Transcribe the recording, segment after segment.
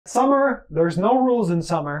Summer, there's no rules in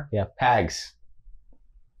summer. Yeah, Hags.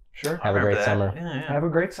 Sure. Have a great summer. Yeah. Have a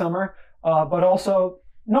great summer. But also,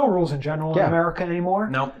 no rules in general in America anymore.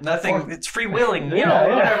 No, nothing. It's freewheeling. Yeah.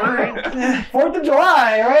 Whatever. 4th of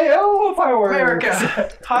July, right? Oh, fireworks.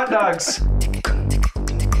 America. Hot dogs.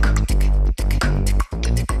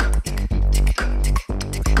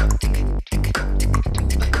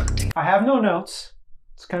 I have no notes.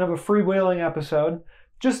 It's kind of a freewheeling episode.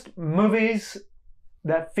 Just movies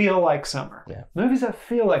that feel like summer. Yeah. Movies that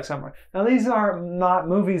feel like summer. Now, these are not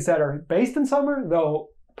movies that are based in summer, though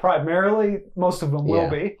primarily most of them will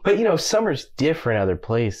be. But, summer's different other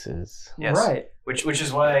places. Yes. Right. Which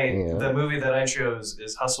is why the movie that I chose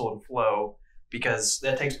is Hustle and Flow, because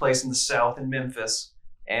that takes place in the South in Memphis,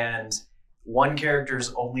 and one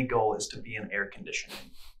character's only goal is to be in air conditioning.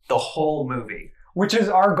 The whole movie. Which is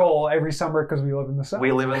our goal every summer because we live in the South.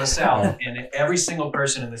 We live in the South, and every single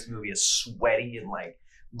person in this movie is sweaty and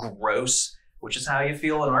gross, which is how you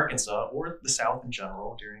feel in Arkansas or the South in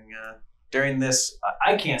general during this.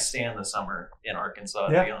 I can't stand the summer in Arkansas,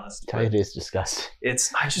 to be honest. It is disgusting.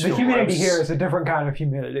 I just the feel humidity gross. here is a different kind of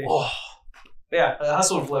humidity. Oh. Yeah,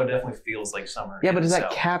 Hustle and Flow definitely feels like summer. Yeah, but does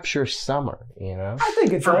that capture summer, I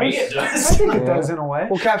think it For does. me, it does. I think it does in a way.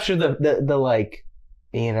 Well, capture the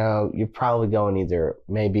you're probably going either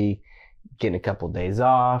maybe getting a couple of days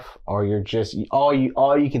off, or you're just all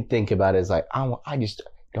you can think about is I just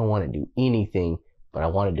don't want to do anything, but I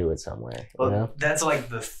want to do it somewhere. Well, that's like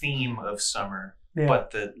the theme of summer, Yeah.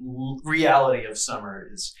 but the reality of summer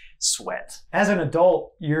is sweat. As an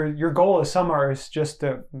adult, your goal is summer is just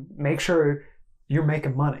to make sure you're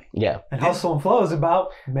making money. Yeah. And Hustle and Flow is about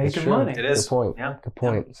making money. It is. Good point. Yeah. Good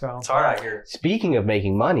point. Yeah. So it's hard out here. Speaking of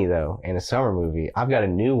making money, though, in a summer movie, I've got a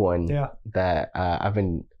new one that I've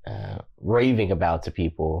been raving about to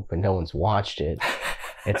people, but no one's watched it.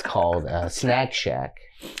 It's called Snack Shack.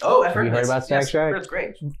 Oh, I've Have you heard about Snack Shack? It's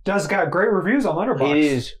great. Dusk got great reviews on Letterboxd. It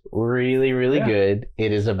is really, really good.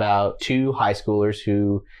 It is about two high schoolers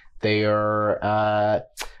who they are,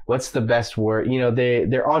 what's the best word?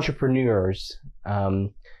 They're entrepreneurs,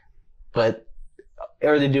 but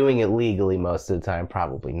are they doing it legally most of the time?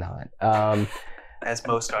 Probably not. As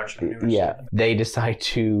most entrepreneurs. Yeah. They decide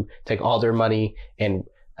to take all their money and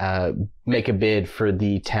make a bid for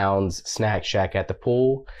the town's snack shack at the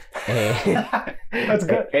pool. And, That's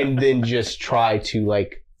good. And then just try to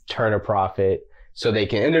turn a profit so they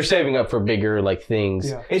can, and they're saving up for bigger things.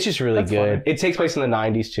 Yeah. It's just really good. Funny. It takes place in the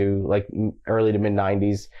 90s too, early to mid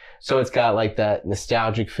 90s. So it's got that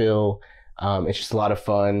nostalgic feel. It's just a lot of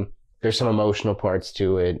fun. There's some emotional parts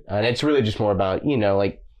to it. And it's really just more about,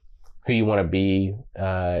 who you want to be,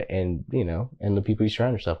 and the people you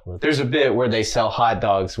surround yourself with. There's a bit where they sell hot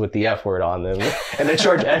dogs with the F word on them, and they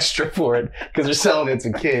charge extra for it because they're selling it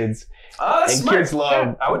to kids. Oh, that's and smart. kids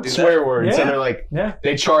love I would do swear words, Yeah. and they're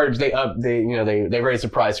they raise the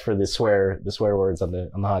price for the swear words on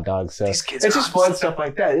the hot dogs. So These kids it's are just fun awesome. stuff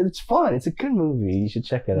like that. It's fun. It's a good movie. You should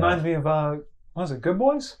check it out. Reminds me of, what was it, Good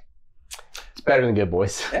Boys? It's better than Good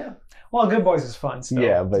Boys. Yeah. Well, Good Boys is fun still.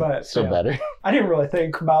 Yeah, but still better. I didn't really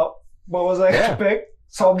think about what was I going to pick,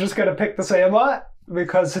 so I'm just going to pick The Sandlot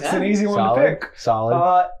because it's an easy one to pick.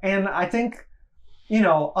 Solid. And I think,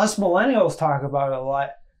 us millennials talk about it a lot,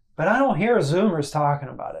 but I don't hear Zoomers talking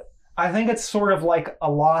about it. I think it's sort of like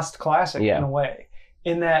a lost classic in a way.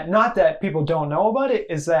 In that, not that people don't know about it,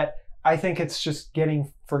 is that I think it's just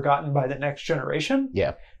getting forgotten by the next generation.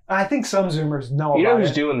 Yeah. I think some Zoomers know about it. You know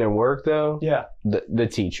who's doing their work, though? Yeah. The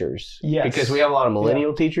teachers. Yes. Because we have a lot of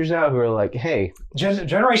millennial teachers now who are like, hey.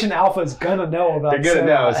 Generation Alpha is going to know about it. They're going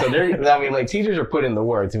to know. So teachers are putting the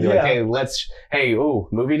work to be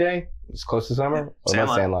movie day? It's close to summer?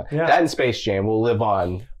 Sandlot. Yeah. That and Space Jam will live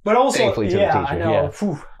on. But also, thankfully, to the teachers. I know.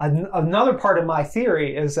 Yeah. Another part of my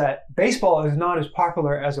theory is that baseball is not as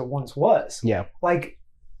popular as it once was. Yeah.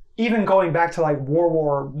 Even going back to World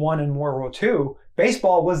War I and World War II,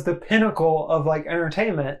 baseball was the pinnacle of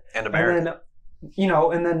entertainment. And America.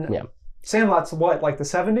 And then Sandlot's what, the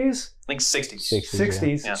 70s? I think 60s.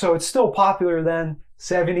 60s. Yeah. So it's still popular then.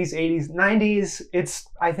 70s, 80s, 90s. It's,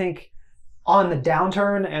 I think, on the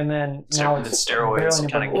downturn, and then now the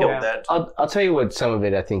steroids kind of killed that. I'll tell you what some of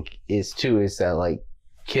it I think is too, is that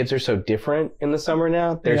kids are so different in the summer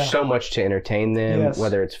now. There's so much to entertain them,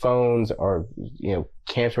 whether it's phones or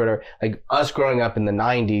camps or whatever. Us growing up in the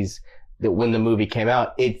 90s, that when the movie came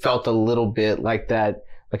out, it felt a little bit like that,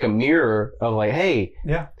 like a mirror of hey,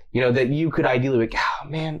 that you could ideally oh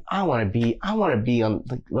man, I want to be on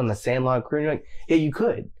the Sandlot crew. And you're yeah, you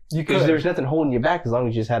could. Because there's nothing holding you back as long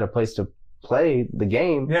as you just had a place to play the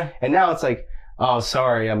game. Yeah. And now it's oh,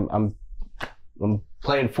 sorry, I'm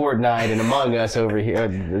playing Fortnite and Among Us over here.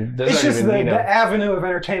 It's just the avenue of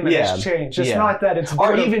entertainment has changed. It's not that it's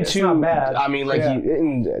or good, even it's not bad. I mean, like,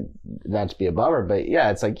 not to be a bummer, but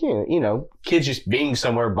it's like, kids just being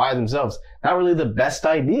somewhere by themselves. Not really the best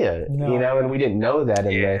idea, and we didn't know that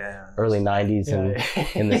in the early 90s and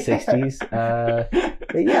in the 60s. But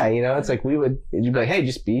it's like you'd be like, hey,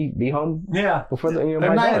 just be home before the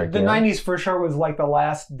dark. The 90s for sure was like the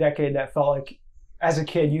last decade that felt like as a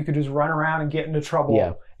kid you could just run around and get into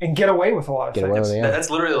trouble and get away with a lot of things.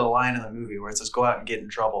 That's literally the line in the movie where it says go out and get in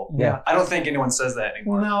trouble. Yeah. I don't think anyone says that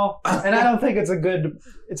anymore. No. And I don't think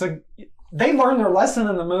they learned their lesson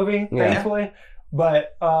in the movie, thankfully.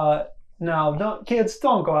 But no, kids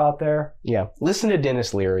don't go out there. Yeah. Listen to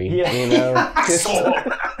Dennis Leary. Yeah.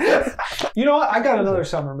 You know what? I got another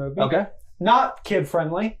summer movie. Okay. Not kid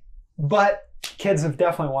friendly, but kids have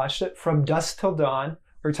definitely watched it. From Dusk Till Dawn.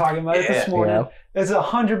 We were talking about it this morning. Yeah. It's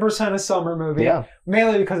 100% a summer movie. Yeah.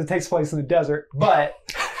 Mainly because it takes place in the desert. But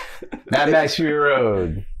Mad Max Fury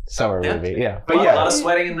Road summer movie. Yeah. But a lot of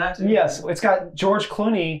sweating in that too. Yes. It's got George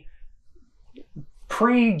Clooney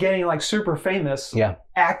getting like super famous. Yeah.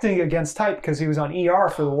 Acting against type because he was on ER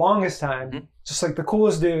for the longest time. Mm-hmm. Just like the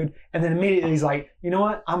coolest dude. And then immediately he's like, you know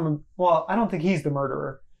what? I don't think he's the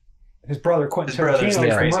murderer. His brother Quentin Tarantino is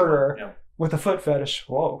the murderer. Yeah. With a foot fetish.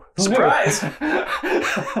 Whoa. Surprise!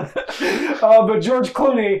 But George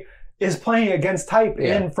Clooney is playing against type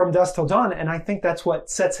in From Dusk Till Dawn, and I think that's what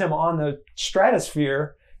sets him on the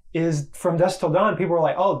stratosphere is From Dusk Till Dawn. People are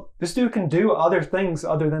like, oh, this dude can do other things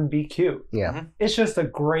other than be cute. Yeah. It's just a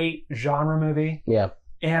great genre movie. Yeah.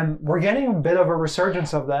 And we're getting a bit of a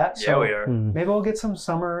resurgence of that. So we are. Maybe we'll get some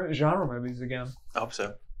summer genre movies again. I hope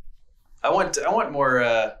so. I want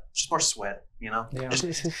more, just more sweat. Yeah.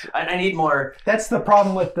 I need more. That's the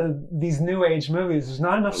problem with these new age movies. There's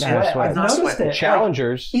not enough sweat. I've noticed it.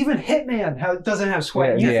 Challengers. Like, even Hitman doesn't have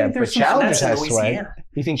sweat. You think there's some Challengers has sweat.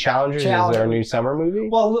 You think Challengers is our new summer movie?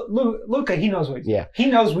 Well, Luca, he knows what. Yeah. He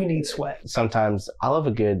knows we need sweat. Sometimes I love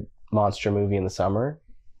a good monster movie in the summer.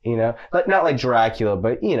 Like not like Dracula,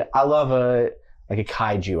 but I love a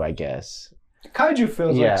kaiju, I guess. Kaiju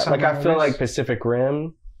feels like summer like I feel like Pacific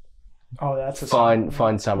Rim. Oh, that's a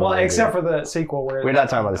fun summer. Well, movie. Except for the sequel, where we're not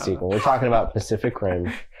talking about the sequel. We're talking about Pacific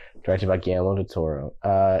Rim, directed by Guillermo del Toro.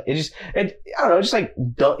 I don't know, just like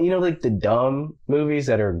like the dumb movies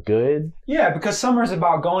that are good. Yeah, because summer's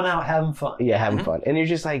about going out having fun. Yeah, having fun, and you're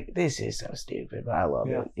just like, this is so stupid, but I love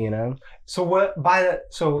it. So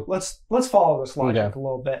So let's follow this logic a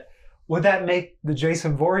little bit. Would that make the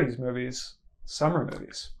Jason Voorhees movies summer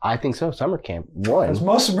movies? I think so. Summer camp. One. Because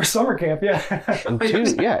most of them are summer camp, And two,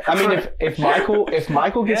 I mean, if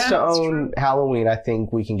Michael gets to own Halloween, I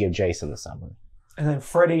think we can give Jason the summer. And then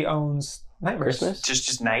Freddy owns Nightmares. Christmas?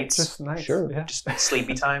 Just nights. Just nights. Sure. Yeah. Just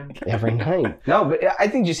sleepy time. Every night. No, but I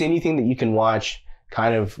think just anything that you can watch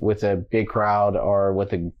kind of with a big crowd or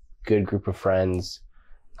with a good group of friends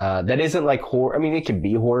that isn't like horror. I mean, it could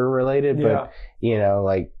be horror related, but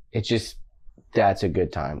like it's just that's a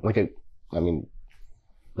good time. Like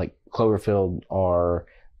Cloverfield or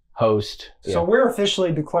Host. So we're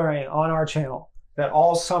officially declaring on our channel that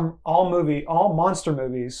all monster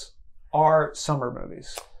movies are summer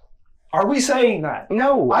movies. Are we saying that?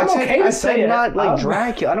 No, I'm okay to say it. Not like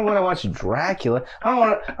Dracula. I don't want to watch Dracula.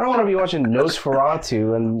 I don't want to be watching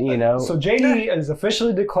Nosferatu and So JD is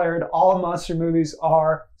officially declared all monster movies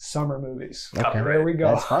are summer movies. Okay, there we go.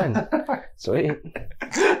 That's fine. Sweet.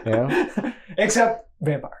 Except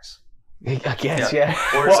vampires. I guess, yeah.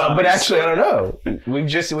 But actually, I don't know. We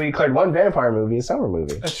declared one vampire movie a summer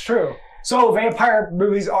movie. That's true. So vampire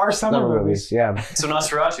movies are summer movies. Yeah. So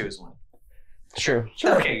Nosferatu is one. Sure.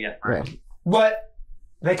 Okay, yeah. Right. But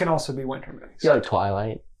they can also be winter movies. You like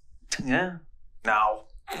Twilight? Yeah. No.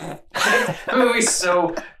 The movie's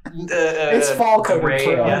so it's fall coded great.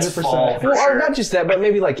 For 100%. Yeah, it's fall for sure. Or not just that, but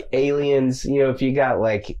maybe like Aliens. If you got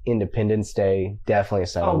like Independence Day, definitely a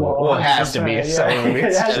summer movie. Well, it has to be a summer movie.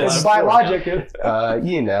 It's by logic. But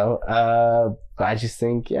I just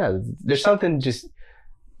think there's something just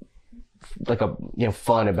like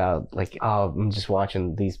fun about like I'm just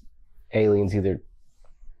watching these aliens either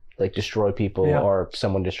like destroy people or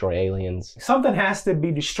someone destroy aliens. Something has to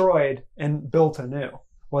be destroyed and built anew.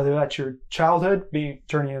 Whether that's your childhood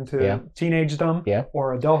turning into teenagedom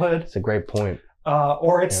or adulthood. It's a great point.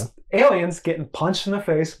 Or it's aliens getting punched in the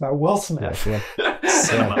face by Will Smith.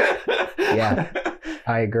 Yeah,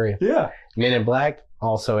 I agree. Yeah. Men in Black,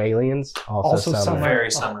 also aliens, also summer. Very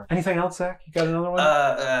summer. Anything else, Zach? You got another one?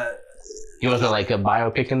 You want like a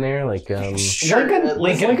biopic in there? Like sure.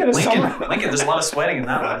 Lincoln is summer. Lincoln, there's a lot of sweating in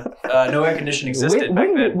that one. No air conditioning existed back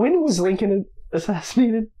then. When was Lincoln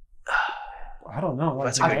assassinated? I don't know.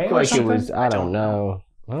 That's Like a I good feel like it something? was. I don't know.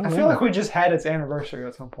 I feel like we just had its anniversary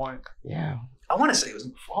at some point. Yeah. I want to say it was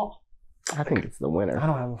in the fall. I think it's the winter. I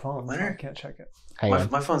don't have a phone. So I Winter? can't check it. Hang on.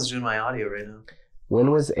 My phone's doing my audio right now.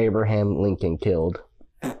 When was Abraham Lincoln killed?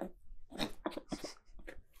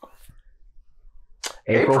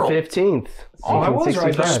 April 15th. Oh, I was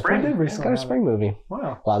right. The 1865. spring did It's recently. got a spring movie.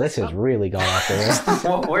 Wow. Wow, this has really gone off the rails.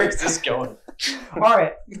 Well, where is this going? All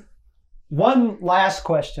right. One last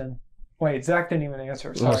question. Wait, Zach didn't even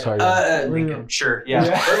answer. Oh, Sorry. sorry. Lincoln, sure, yeah.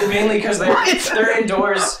 Yeah. Mainly because they're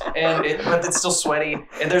indoors but it's still sweaty.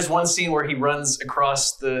 And there's one scene where he runs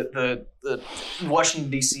across the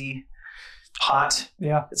Washington D.C. hot.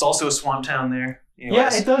 Yeah. It's also a swamp town there. Anyways,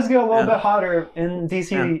 Yeah, it does get a little Yeah. bit hotter in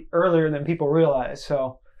DC Yeah. earlier than people realize.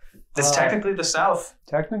 So it's technically the South.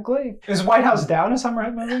 technically, is White House Down a summer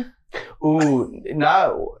hit movie? Ooh,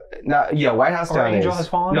 not yeah. White House Or Down Angel is Has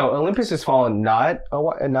Fallen? no. Olympus Has Fallen. Not a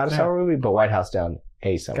Yeah. summer movie, but White House Down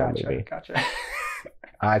a summer movie. Gotcha.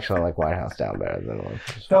 I actually like White House Down better than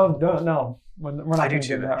Olympus Has Fallen. Don't no. We're not I do going to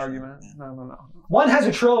too, get that actually. argument. No. One has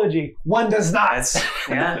a trilogy. One does not.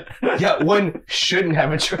 Yeah. Yeah, one shouldn't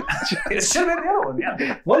have a trilogy. It should have been the other one,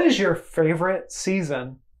 yeah. What is your favorite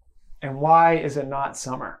season, and why is it not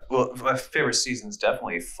summer? Well, my favorite season is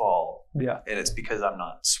definitely fall. Yeah. And it's because I'm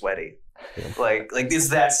not sweaty. Yeah. Like it's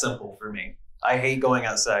that simple for me. I hate going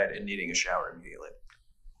outside and needing a shower immediately.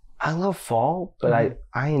 I love fall, but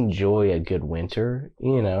I enjoy a good winter.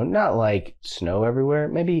 You know, not like snow everywhere.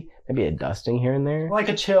 Maybe a dusting here and there. Like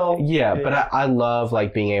a chill. Yeah, but I love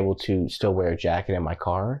like being able to still wear a jacket in my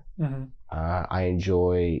car. Mm-hmm. I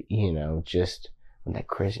enjoy, just when that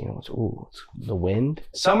crisp, it's the wind.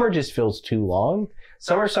 Summer just feels too long.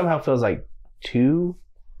 Summer somehow feels like two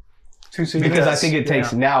seasons. because I think it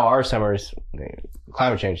takes now our summers.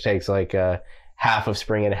 Climate change takes like half of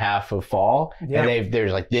spring and half of fall, Yeah. and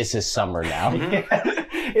there's like this is summer now.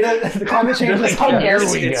 The climate change is Like, hard. here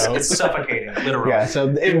we It's go. suffocating, literally. Yeah, so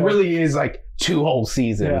it Yeah. really is like 2 whole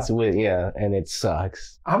seasons and it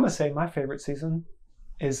sucks. I'm gonna say my favorite season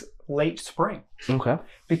is late spring Okay.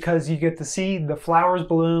 because you get to see the flowers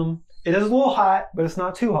bloom. It is a little hot, but it's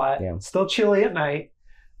not too hot. Yeah. It's still chilly at night.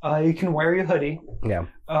 You can wear your hoodie. Yeah.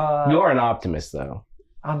 Uh, You're an optimist though.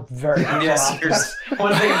 I'm very much Yes, an here's optimist.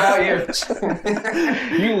 one thing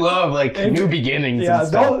about you. You love like new beginnings Yeah, and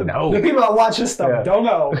stuff. the people that watch this stuff Yeah. don't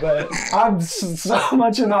know, but I'm so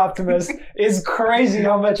much an optimist. It's crazy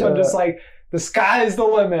how much I'm just like, the sky is the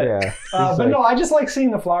limit. Yeah. But no, I just like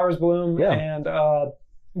seeing the flowers bloom. Yeah. And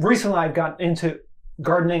recently I've gotten into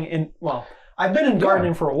gardening I've been in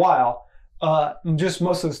gardening for a while. Just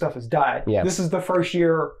most of the stuff has died. Yeah. This is the first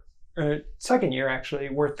year, second year actually,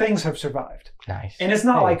 where things have survived. Nice. And it's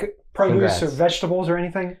not Hey, like produce congrats. or vegetables or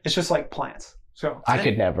anything. It's just like plants. So I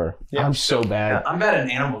could never. Yeah. I'm so bad. Yeah, I'm bad at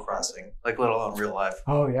Animal Crossing, like let alone real life.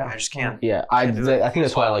 oh yeah, I just can't. Yeah, I think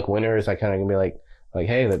that's why I like winters. I kind of can be like,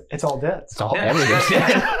 hey, It's all dead. it's all Yeah. everything's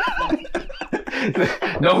dead.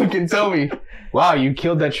 No one can tell me, wow, you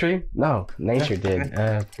killed that tree. No, nature did.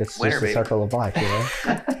 That's Winter, just the baby. circle of life, you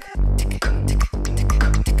know.